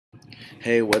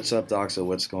Hey, what's up, DOXA?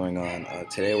 What's going on?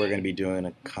 Today we're going to be doing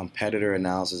a competitor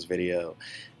analysis video,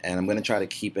 and I'm going to try to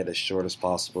keep it as short as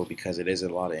possible because it is a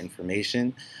lot of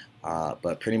information.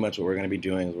 But pretty much what we're going to be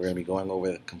doing is we're going to be going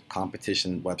over the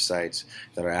competition websites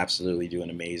that are absolutely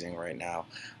doing amazing right now.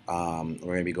 We're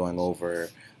going to be going over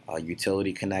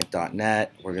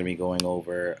utilityconnect.net. We're going to be going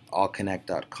over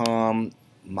allconnect.com,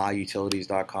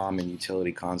 myutilities.com, and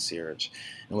Utility Concierge.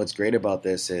 And what's great about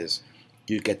this is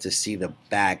you get to see the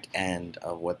back end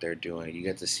of what they're doing. You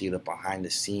get to see the behind the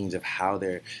scenes of how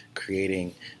they're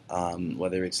creating,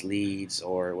 whether it's leads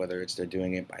or whether it's they're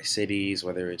doing it by cities,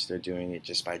 whether it's they're doing it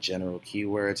just by general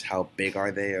keywords. How big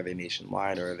are they? Are they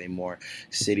nationwide or are they more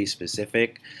city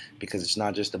specific? Because it's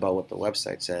not just about what the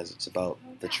website says, it's about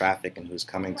the traffic and who's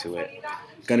coming to it.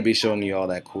 I'm going to be showing you all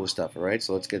that cool stuff, all right?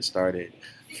 So let's get started.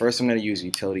 First, I'm going to use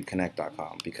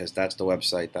utilityconnect.com because that's the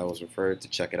website that was referred to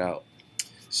check it out.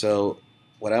 So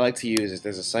what I like to use is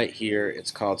there's a site here.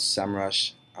 It's called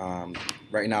SEMrush.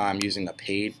 Right now I'm using a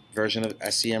paid version of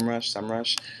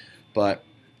SEMrush, but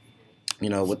you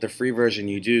know, with the free version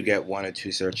you do get 1 or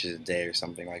 2 searches a day or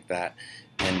something like that.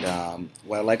 And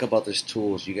what I like about this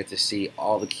tool is you get to see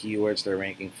all the keywords they're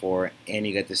ranking for, and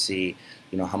you get to see,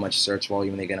 you know, how much search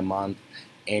volume they get a month,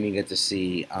 and you get to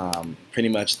see pretty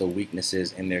much the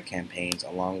weaknesses in their campaigns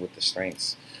along with the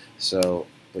strengths. So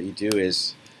what you do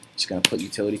is just going to put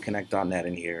utilityconnect.net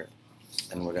in here,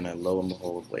 and we're going to lo and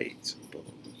behold, wait, boom,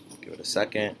 give it a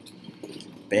second,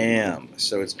 bam,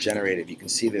 so it's generated. You can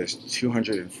see there's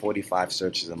 245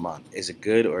 searches a month. Is it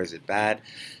good or is it bad?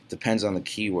 Depends on the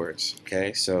keywords,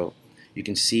 okay? So you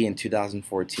can see in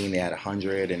 2014 they had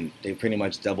 100, and they pretty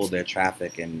much doubled their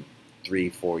traffic in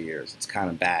 3-4 years. It's kind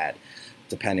of bad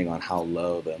depending on how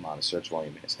low the amount of search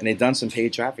volume is. And they've done some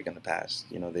paid traffic in the past.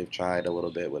 You know, they've tried a little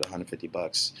bit with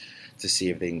 $150 to see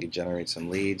if they can generate some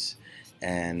leads,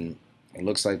 and it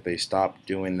looks like they stopped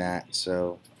doing that,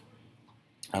 so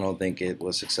I don't think it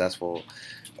was successful.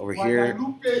 Over here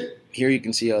you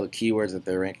can see all the keywords that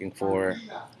they're ranking for.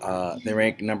 They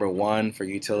rank number 1 for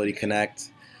Utility Connect,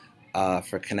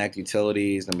 for Connect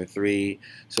Utilities, number 3.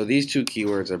 So these 2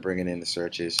 keywords are bringing in the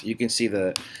searches. You can see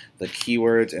the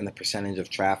keywords and the percentage of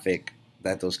traffic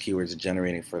that those keywords are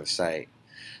generating for the site.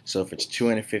 So if it's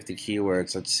 250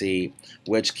 keywords, let's see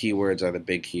which keywords are the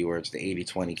big keywords, the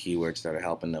 80-20 keywords that are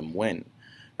helping them win.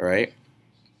 All right.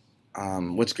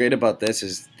 What's great about this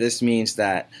is this means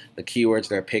that the keywords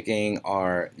they're picking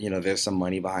are, you know, there's some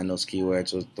money behind those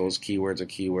keywords. Those keywords are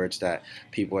keywords that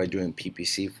people are doing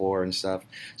PPC for and stuff.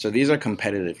 So these are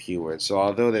competitive keywords. So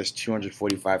although there's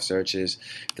 245 searches,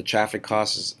 the traffic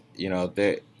cost is, you know,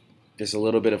 there's a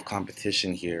little bit of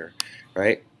competition here,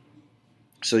 right?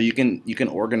 So you can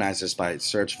organize this by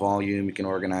search volume, you can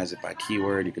organize it by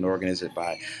keyword, you can organize it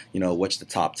by, you know, what's the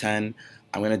top 10.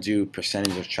 I'm going to do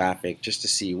percentage of traffic just to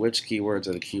see which keywords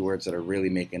are the keywords that are really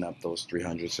making up those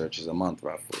 300 searches a month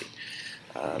roughly.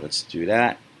 Let's do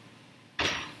that.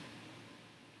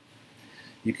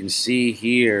 You can see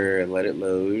here, let it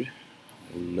load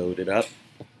it up.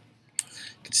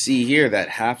 You can see here that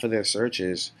half of their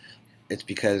searches, it's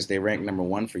because they rank number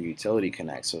 1 for Utility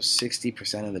Connect. So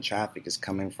 60% of the traffic is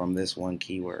coming from this one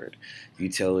keyword,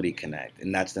 Utility Connect,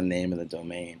 and that's the name of the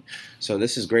domain. So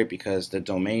this is great because the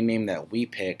domain name that we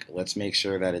pick, let's make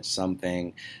sure that it's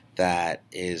something that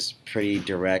is pretty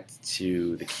direct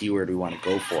to the keyword we want to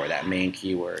go for, that main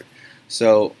keyword.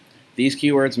 So these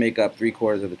keywords make up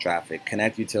 3/4 of the traffic: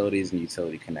 Connect Utilities and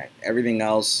Utility Connect. Everything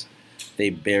else, they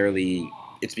barely,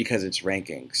 it's because it's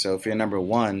ranking. So if you're number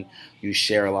 1, you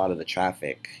share a lot of the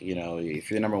traffic. You know, if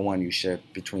you're number 1, you share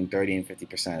between 30 and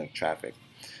 50% of the traffic.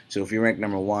 So if you rank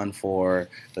number 1 for,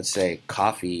 let's say,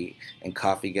 coffee, and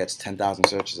coffee gets 10,000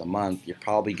 searches a month, you're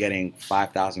probably getting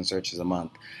 5,000 searches a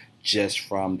month just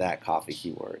from that coffee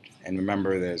keyword. And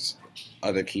remember, there's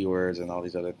other keywords and all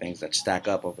these other things that stack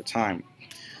up over time.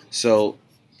 So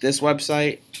this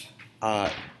website,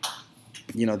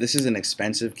 you know, this is an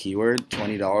expensive keyword,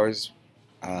 $20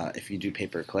 if you do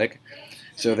pay-per-click.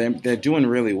 So they're doing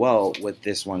really well with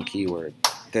this one keyword.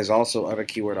 There's also other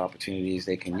keyword opportunities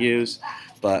they can use,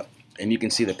 and you can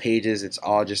see the pages, it's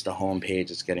all just the home page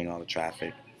that's getting all the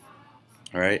traffic.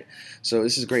 All right, so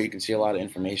this is great. You can see a lot of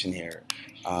information here.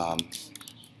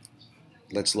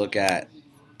 Let's look at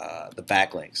the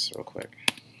backlinks real quick.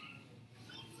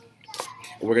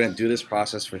 We're going to do this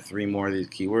process for 3 more of these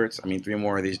keywords, 3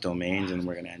 more of these domains, and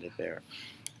we're going to end it there.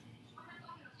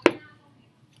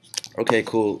 Okay,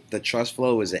 cool. The trust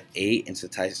flow is an 8 and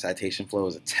citation flow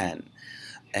is a 10.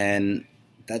 And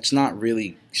that's not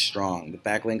really strong. The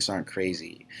backlinks aren't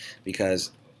crazy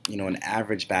because an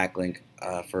average backlink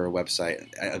for a website,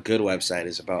 a good website,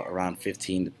 is about around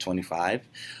 15 to 25.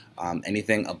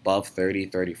 Anything above 30,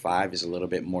 35 is a little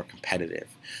bit more competitive.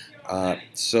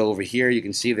 So over here you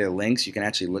can see their links. You can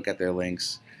actually look at their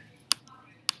links.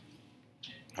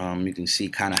 You can see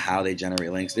kind of how they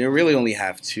generate links. They really only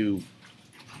have 2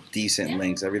 decent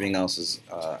links. Everything else is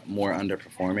more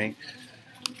underperforming.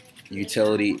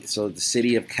 Utility. So the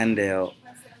city of Kendall.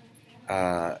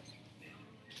 Let's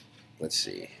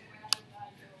see.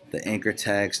 The anchor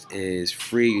text is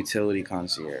free utility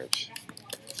concierge.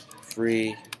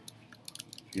 Free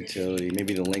utility.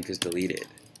 Maybe the link is deleted.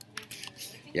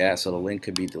 Yeah, so the link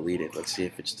could be deleted. Let's see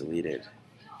if it's deleted.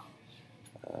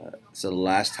 So the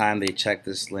last time they checked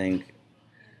this link,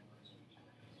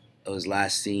 it was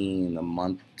last seen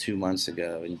 2 months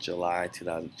ago in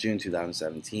June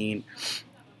 2017.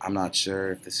 I'm not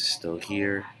sure if this is still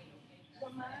here.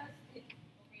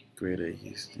 Greater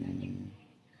Houston,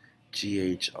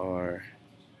 GHR.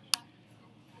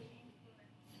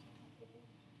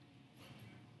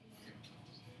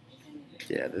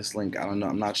 Yeah, this link, I don't know.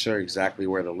 I'm not sure exactly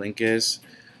where the link is.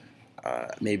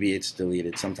 Maybe it's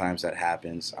deleted. Sometimes that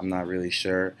happens. I'm not really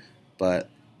sure. But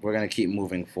we're going to keep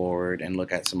moving forward and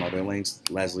look at some other links.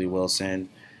 Leslie Wilson.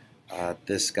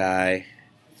 This guy.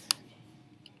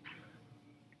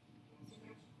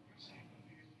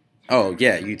 Oh,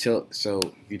 yeah.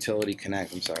 Utility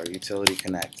Connect. I'm sorry. Utility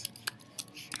Connect.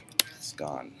 It's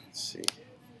gone. Let's see.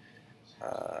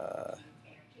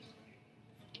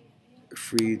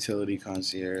 Free utility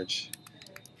concierge.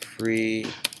 Free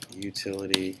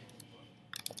utility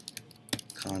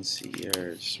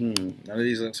concierge. None of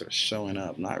these links are showing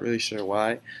up. Not really sure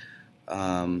why.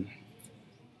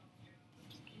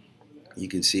 You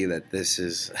can see that this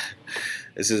is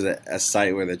a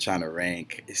site where they're trying to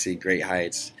rank. You see Great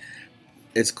Heights.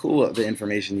 It's cool, the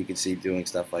information you can see doing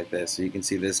stuff like this. So you can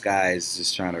see this guy is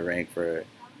just trying to rank for a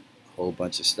whole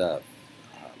bunch of stuff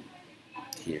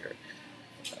here.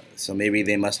 So maybe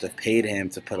they must have paid him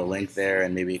to put a link there,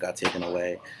 and maybe it got taken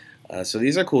away. So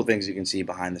these are cool things you can see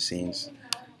behind the scenes.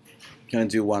 Gonna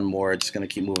do one more. Just gonna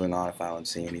keep moving on if I don't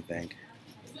see anything.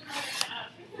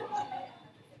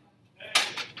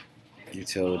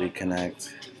 Utility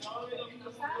Connect.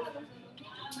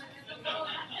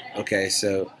 Okay,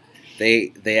 so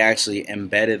they actually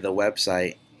embedded the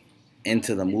website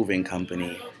into the moving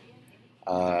company,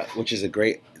 which is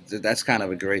that's kind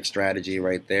of a great strategy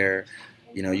right there.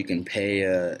 You can pay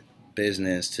a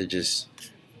business to just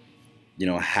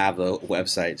have the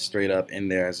website straight up in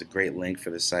there as a great link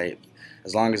for the site.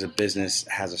 As long as a business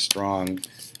has a strong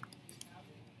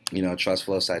trust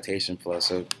flow, citation flow.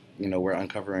 So we're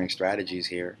uncovering strategies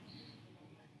here.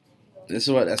 This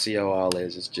is what SEO all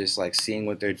is. It's just like seeing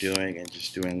what they're doing and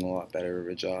just doing a lot better of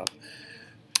a job,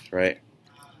 right?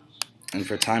 And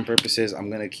for time purposes, I'm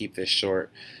going to keep this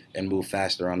short and move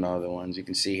faster on the other ones. You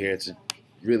can see here it's a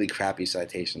really crappy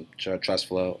citation, trust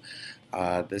flow.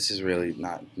 This is really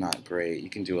not great. You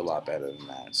can do a lot better than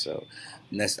that. So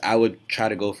I would try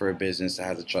to go for a business that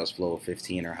has a trust flow of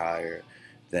 15 or higher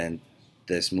than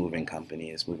this moving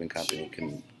company. This moving company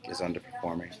is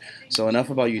underperforming. So enough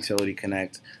about Utility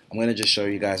Connect. I'm going to just show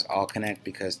you guys All Connect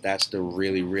because that's the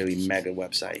really mega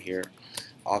website here.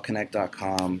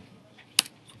 Allconnect.com.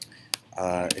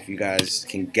 If you guys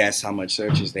can guess how much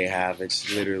searches they have,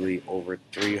 it's literally over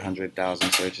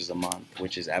 300,000 searches a month,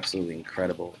 which is absolutely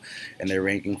incredible. And they're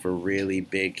ranking for really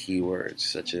big keywords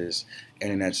such as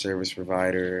internet service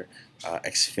provider,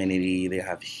 Xfinity. They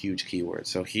have huge keywords.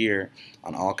 So here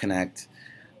on All Connect,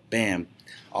 bam,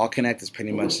 All Connect is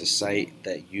pretty much the site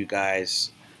that you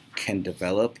guys can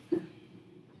develop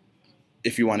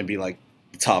if you want to be like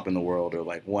the top in the world or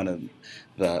like one of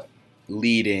the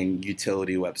leading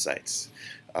utility websites.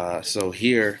 So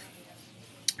here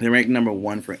they're ranked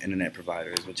 #1 for internet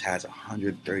providers, which has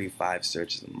 135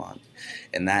 searches a month,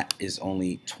 and that is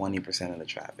only 20% of the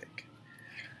traffic.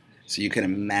 So you can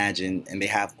imagine, and they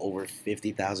have over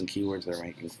 50,000 keywords they're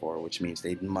ranking for, which means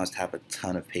they must have a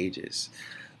ton of pages.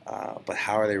 But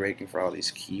how are they ranking for all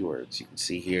these keywords? You can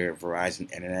see here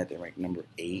Verizon Internet, they're ranked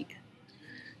 #8.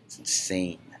 It's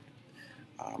insane.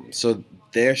 So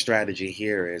their strategy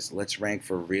here is let's rank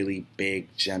for really big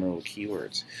general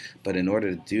keywords. But in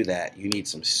order to do that, you need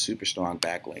some super strong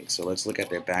backlinks. So let's look at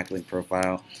their backlink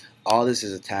profile. All this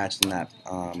is attached in that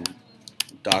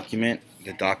document.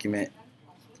 The document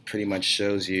pretty much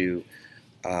shows you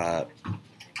all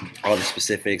the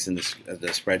specifics and the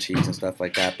spreadsheets and stuff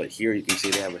like that. But here you can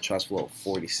see they have a trust flow of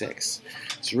 46.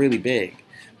 It's really big.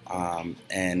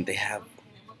 And they have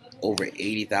over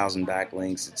 80,000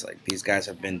 backlinks. It's like these guys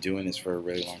have been doing this for a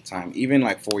really long time. Even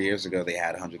like 4 years ago, they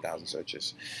had 100,000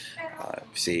 searches.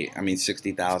 See, I mean,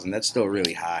 60,000. That's still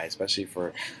really high, especially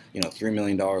for $3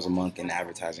 million a month in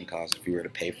advertising costs. If you were to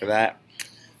pay for that,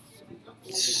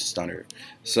 it's stunner.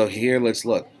 So here, let's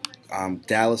look.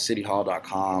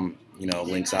 DallasCityHall.com,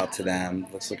 links out to them.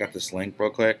 Let's look at this link real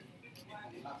quick.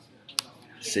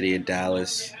 City of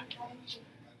Dallas.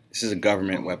 This is a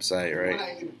government website,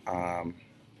 right?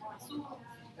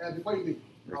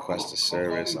 Request a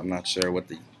service. I'm not sure what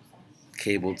the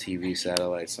cable TV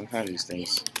satellite. Sometimes these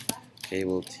things,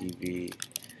 cable TV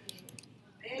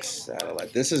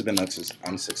satellite. This has been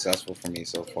unsuccessful for me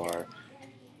so far.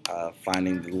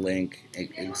 Finding the link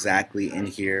exactly in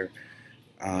here.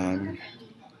 I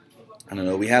don't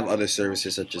know. We have other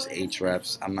services such as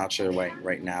Ahrefs. I'm not sure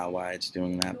right now why it's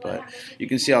doing that, but you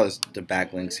can see all the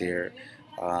backlinks here.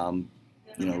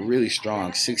 Really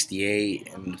strong.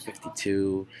 68 and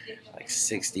 52, like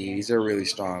 60. These are really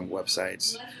strong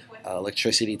websites.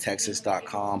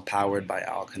 ElectricityTexas.com, powered by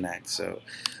AllConnect. So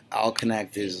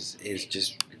AllConnect is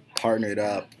just partnered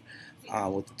up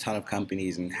with a ton of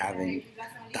companies and having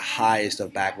the highest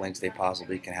of backlinks they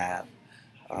possibly can have.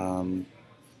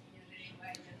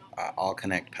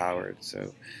 AllConnect powered.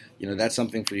 So, that's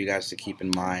something for you guys to keep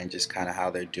in mind, just kind of how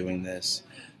they're doing this.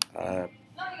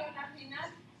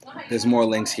 There's more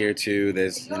links here too.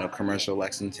 There's, commercial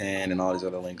Lexington and all these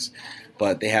other links,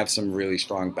 but they have some really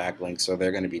strong backlinks, so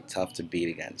they're going to be tough to beat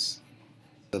against.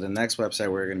 So the next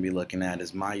website we're going to be looking at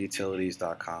is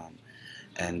myutilities.com,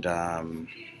 and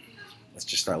let's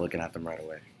just start looking at them right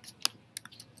away.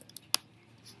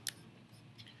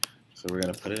 So we're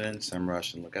going to put it in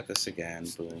SEMrush and look at this again.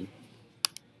 Boom.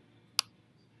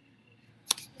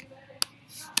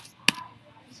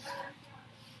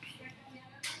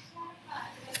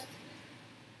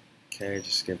 Okay,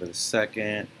 just give it a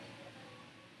second.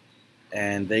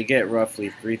 And they get roughly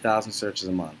 3,000 searches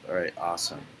a month. All right,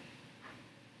 awesome.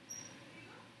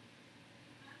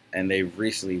 And they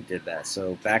recently did that.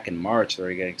 So back in March, they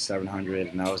were getting 700,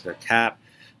 and that was their cap.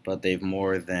 But they've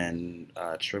more than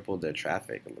tripled their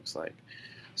traffic, it looks like.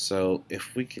 So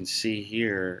if we can see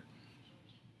here,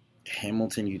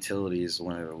 Hamilton Utilities is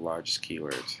one of the largest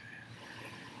keywords.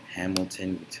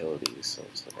 Hamilton Utilities. So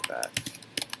let's look at that.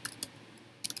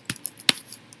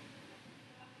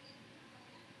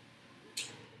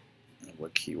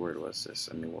 What keyword was this?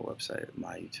 I mean, what website?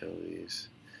 My Utilities.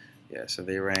 Yeah, so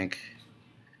they rank.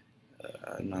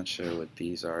 I'm not sure what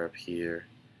these are up here.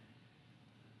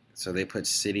 So they put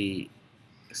city,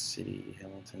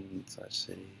 Hamilton /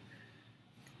 city,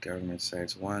 government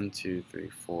sites 1, 2, 3,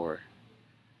 4.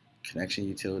 Connection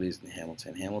Utilities in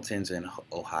Hamilton. Hamilton's in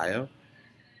Ohio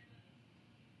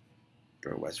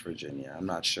or West Virginia. I'm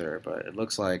not sure, but it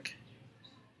looks like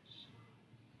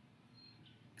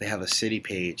they have a city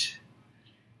page.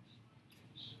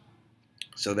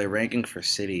 So they're ranking for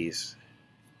cities.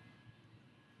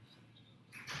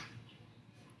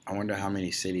 I wonder how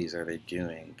many cities are they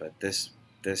doing, but this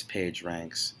page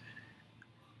ranks,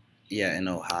 yeah, in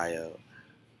Ohio.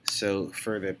 So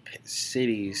for the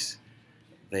cities,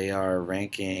 they are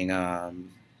ranking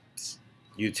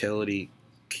utility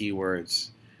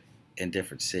keywords in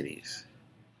different cities.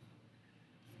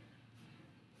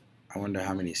 I wonder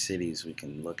how many cities we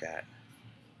can look at,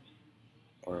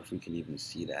 or if we can even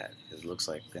see that, because it looks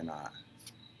like they're not.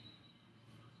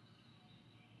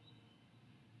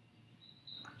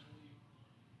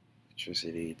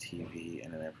 Electricity, TV,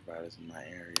 internet providers in my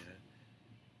area.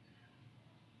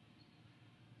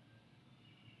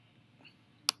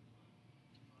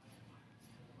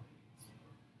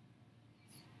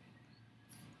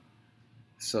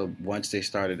 So once they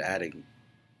started adding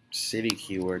city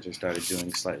keywords, they started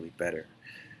doing slightly better.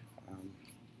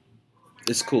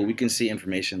 It's cool. We can see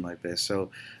information like this.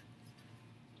 So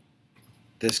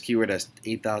this keyword has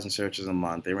 8,000 searches a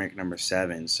month. They rank number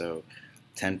 7. So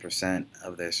 10%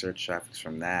 of their search traffic is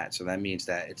from that. So that means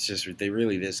that it's just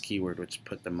this keyword which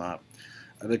put them up.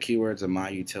 Other keywords are My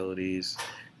Utilities,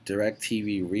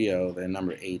 DirecTV Rio. They're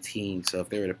number 18. So if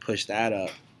they were to push that up,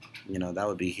 that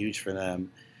would be huge for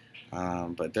them.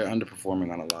 But they're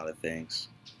underperforming on a lot of things.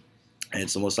 And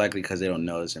it's most likely because they don't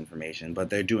know this information. But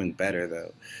they're doing better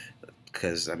though,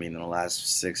 because I mean, in the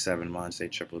last 6-7 months, they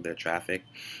tripled their traffic,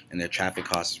 and their traffic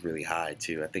cost is really high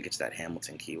too. I think it's that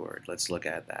Hamilton keyword. Let's look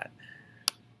at that.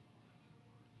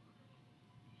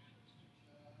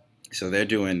 So they're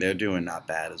doing not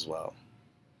bad as well.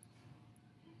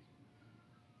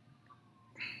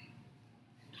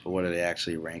 But what are they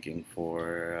actually ranking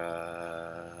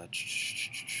for?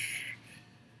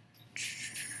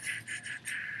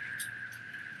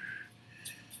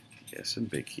 Yeah, some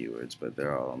big keywords, but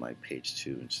they're all on like page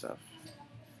 2 and stuff.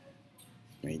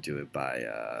 When you do it by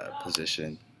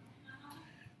position,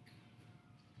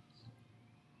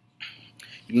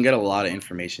 you can get a lot of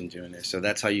information doing this. So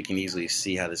that's how you can easily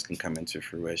see how this can come into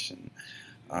fruition.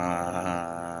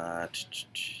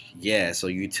 Yeah, so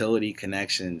utility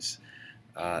connections,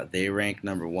 they rank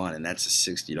number 1, and that's a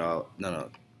 $60. No,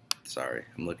 sorry,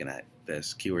 I'm looking at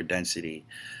this keyword density.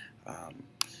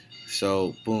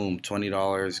 So boom,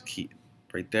 $20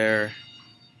 right there.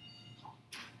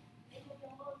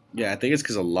 Yeah, I think it's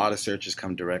because a lot of searches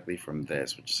come directly from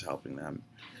this, which is helping them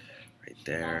right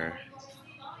there.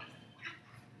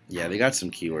 Yeah, they got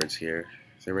some keywords here.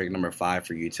 So rank number 5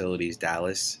 for utilities,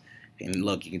 Dallas. And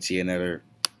look, you can see another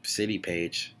city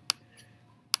page.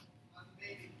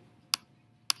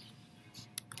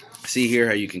 See here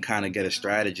how you can kind of get a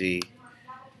strategy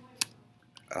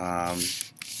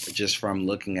just from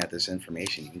looking at this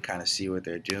information. You can kind of see what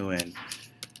they're doing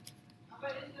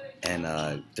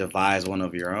and devise one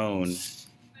of your own.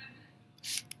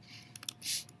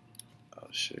 Oh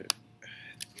shoot,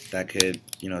 that could,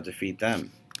 you know, defeat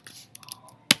them.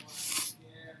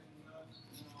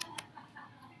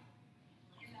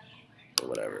 But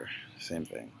whatever, same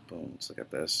thing. Boom, let's look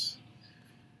at this.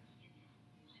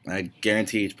 I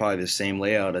guarantee it's probably the same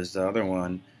layout as the other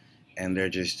one, and they're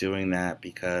just doing that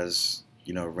because,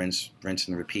 you know, rinse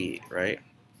and repeat, right?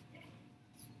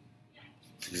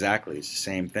 Exactly, it's the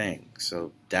same thing.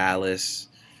 So Dallas,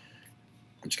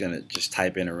 I'm just gonna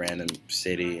type in a random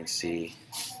city and see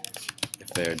if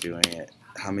they're doing it.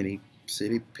 How many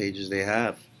city pages they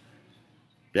have?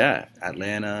 Yeah,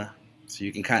 Atlanta. So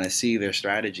you can kind of see their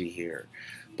strategy here,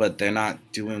 but they're not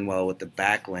doing well with the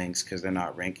backlinks because they're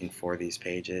not ranking for these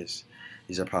pages.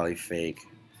 These are probably fake.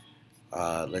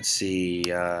 Let's see.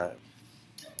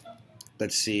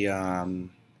 Let's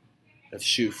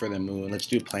shoot for the moon. Let's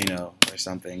do Plano or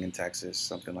something in Texas,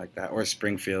 something like that, or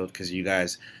Springfield, because you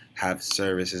guys have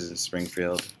services in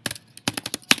Springfield.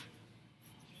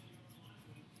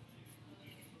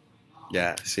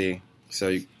 Yeah, see,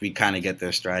 so we kind of get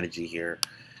their strategy here.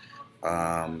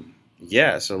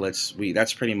 Yeah, so that's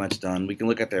pretty much done. We can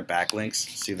look at their backlinks,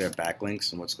 see their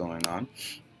backlinks and what's going on.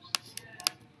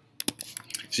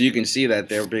 So you can see that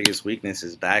their biggest weakness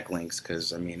is backlinks,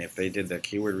 because I mean, if they did their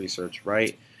keyword research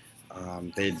right,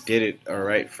 they did it all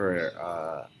right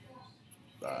for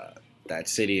that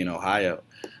city in Ohio,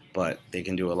 but they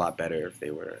can do a lot better if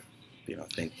they were, you know,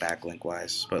 think backlink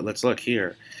wise. But let's look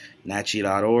here,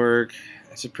 Nachi.org.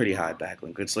 That's a pretty high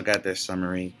backlink. Let's look at their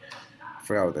summary. I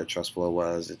forgot what their trust flow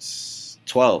was. It's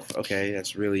 12. Okay,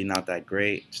 that's really not that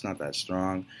great. It's not that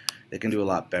strong. They can do a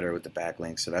lot better with the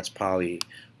backlinks, so that's probably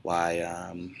why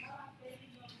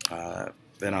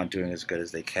they're not doing as good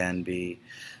as they can be.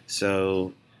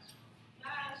 So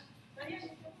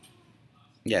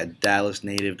yeah,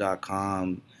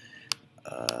 DallasNative.com.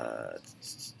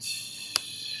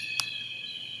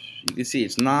 You can see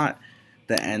it's not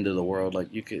the end of the world.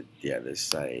 Like you could, yeah, this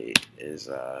site is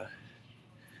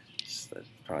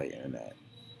probably internet.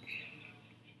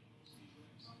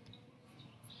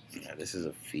 Yeah, this is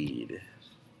a feed.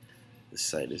 This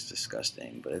site is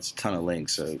disgusting, but it's a ton of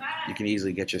links, so you can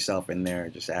easily get yourself in there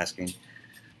just asking.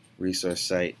 Resource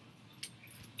site,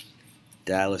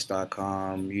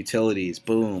 Dallas.com, utilities,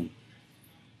 boom.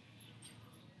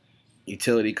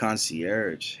 Utility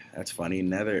concierge, that's funny.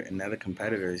 Another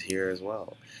competitor is here as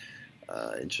well.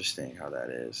 Interesting how that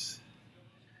is.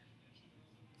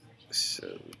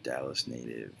 So Dallas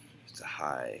native, it's a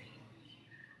high,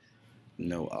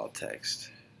 no alt text.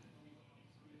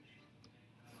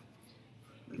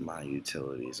 My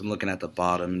utilities. I'm looking at the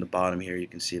bottom. The bottom here, you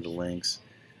can see the links.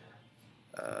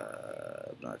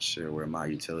 I'm not sure where my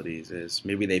utilities is.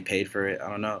 Maybe they paid for it. I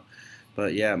don't know.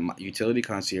 But yeah, my utility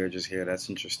concierge is here. That's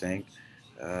interesting.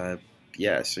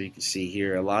 Yeah, so you can see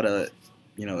here a lot of,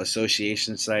 you know,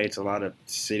 association sites, a lot of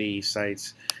city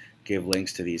sites give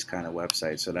links to these kind of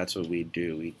websites. So that's what we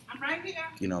do. We,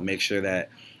 you know, make sure that,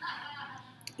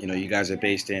 you know, you guys are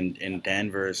based in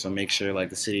Denver, so make sure like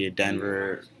the city of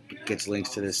Denver gets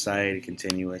links to this site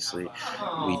continuously.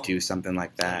 We do something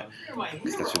like that,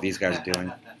 because that's what these guys are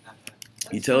doing.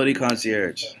 Utility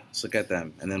concierge, let's look at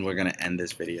them, and then we're gonna end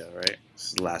this video, right? This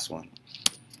is the last one.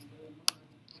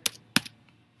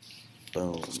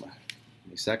 Boom. Give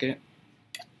me a second.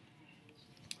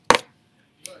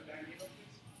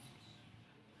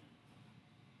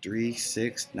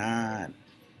 $369.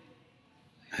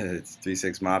 It's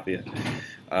 36 Mafia.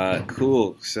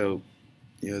 Cool. So,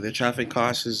 you know, their traffic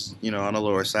cost is, you know, on the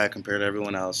lower side compared to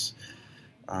everyone else,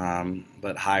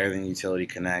 but higher than Utility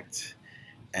Connect.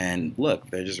 And look,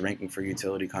 they're just ranking for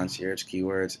utility concierge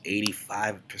keywords.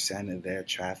 85% of their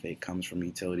traffic comes from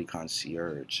utility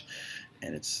concierge,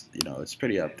 and it's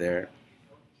pretty up there.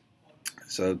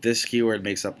 So this keyword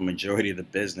makes up a majority of the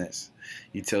business,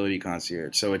 utility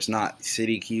concierge. So it's not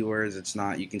city keywords. It's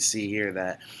not. You can see here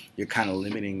that you're kind of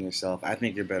limiting yourself. I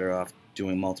think you're better off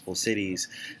doing multiple cities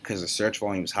because the search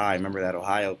volume is high. Remember that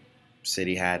Ohio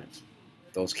city had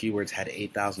those keywords had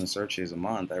 8,000 searches a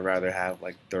month. I'd rather have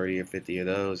like 30 or 50 of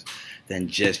those than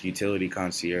just utility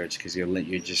concierge because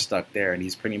you're just stuck there. And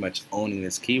he's pretty much owning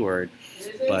this keyword,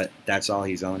 but that's all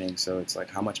he's owning. So it's like,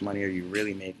 how much money are you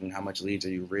really making? How much leads are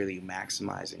you really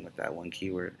maximizing with that one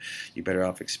keyword? You're better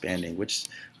off expanding, which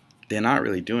they're not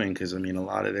really doing because, I mean, a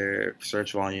lot of their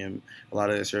search volume, a lot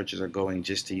of their searches are going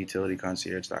just to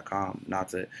utilityconcierge.com, not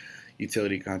to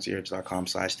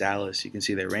utilityconcierge.com/Dallas. You can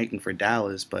see they're ranking for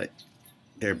Dallas, but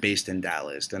they're based in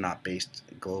Dallas. They're not based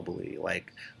globally,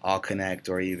 like All Connect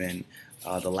or even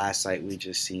the last site we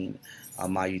just seen,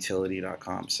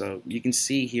 myutility.com. So you can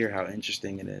see here how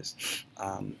interesting it is,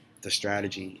 the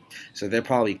strategy. So they're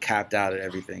probably capped out at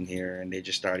everything here, and they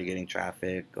just started getting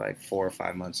traffic like 4 or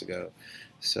 5 months ago.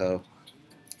 So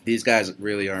these guys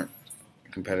really aren't a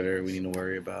competitor we need to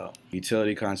worry about.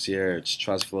 Utility concierge,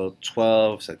 trust flow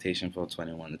 12, citation flow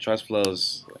 21. The trust flow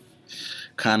is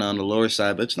kind of on the lower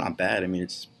side, but it's not bad. I mean,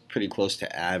 it's pretty close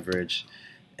to average.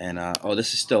 And oh,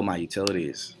 this is still my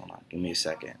utilities. Hold on, give me a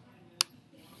second.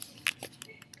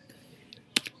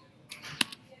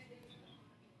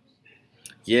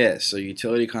 Yeah, so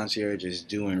utility concierge is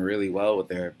doing really well with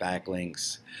their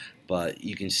backlinks, but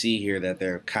you can see here that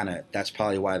they're that's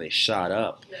probably why they shot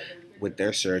up with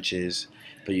their searches.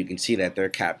 But you can see that they're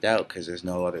capped out because there's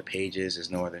no other pages, there's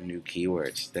no other new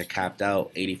keywords. They're capped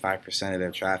out. 85% of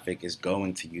their traffic is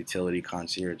going to utility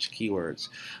concierge keywords,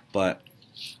 but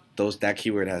that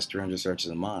keyword has 300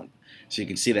 searches a month. So you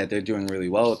can see that they're doing really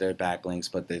well with their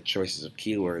backlinks, but the choices of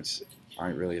keywords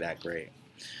aren't really that great.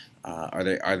 Are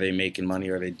they making money?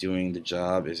 Are they doing the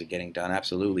job? Is it getting done?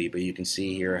 Absolutely. But you can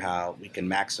see here how we can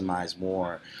maximize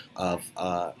more of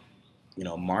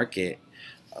market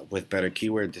with better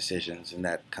keyword decisions, and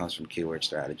that comes from keyword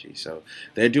strategy. So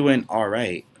they're doing all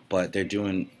right, but they're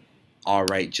doing all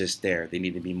right just there. They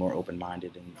need to be more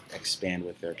open-minded and expand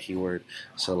with their keyword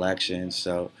selection.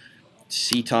 So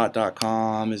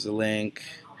ctot.com is the link.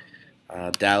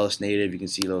 Dallas native, you can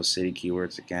see those city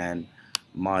keywords again.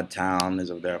 Modtown is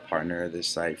their partner of this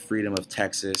site. Freedom of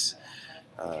Texas.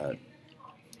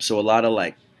 So a lot of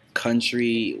like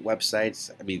country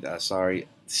websites,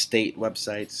 state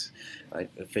websites, like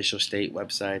official state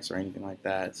websites or anything like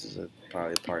that. This is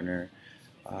probably a partner.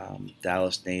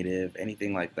 Dallas native,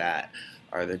 anything like that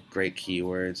are the great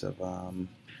keywords of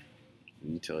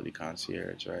utility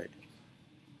concierge, right?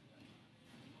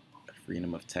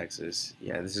 Freedom of Texas.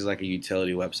 Yeah, this is like a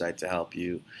utility website to help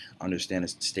you understand the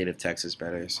state of Texas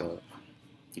better. So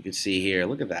you can see here,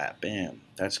 look at that, bam.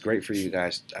 That's great for you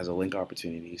guys as a link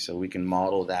opportunity. So we can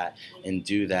model that and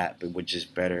do that, but with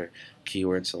just better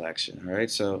keyword selection. All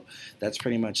right, so that's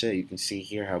pretty much it. You can see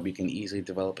here how we can easily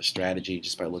develop a strategy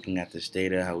just by looking at this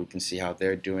data, how we can see how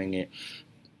they're doing it,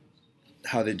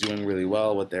 how they're doing really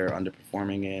well, what they're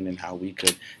underperforming in, and how we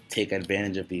could take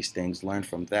advantage of these things, learn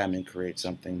from them, and create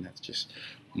something that's just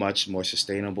much more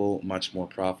sustainable, much more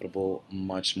profitable,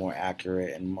 much more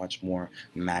accurate, and much more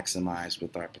maximized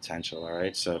with our potential. All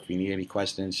right, so if you need any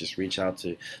questions, just reach out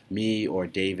to me or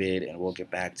David, and we'll get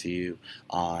back to you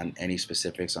on any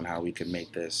specifics on how we could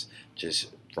make this just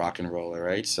rock and roll. All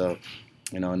right, so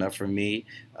enough from me.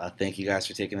 Thank you guys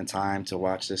for taking the time to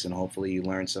watch this, and hopefully you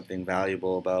learned something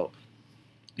valuable about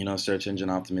search engine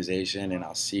optimization, and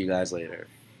I'll see you guys later.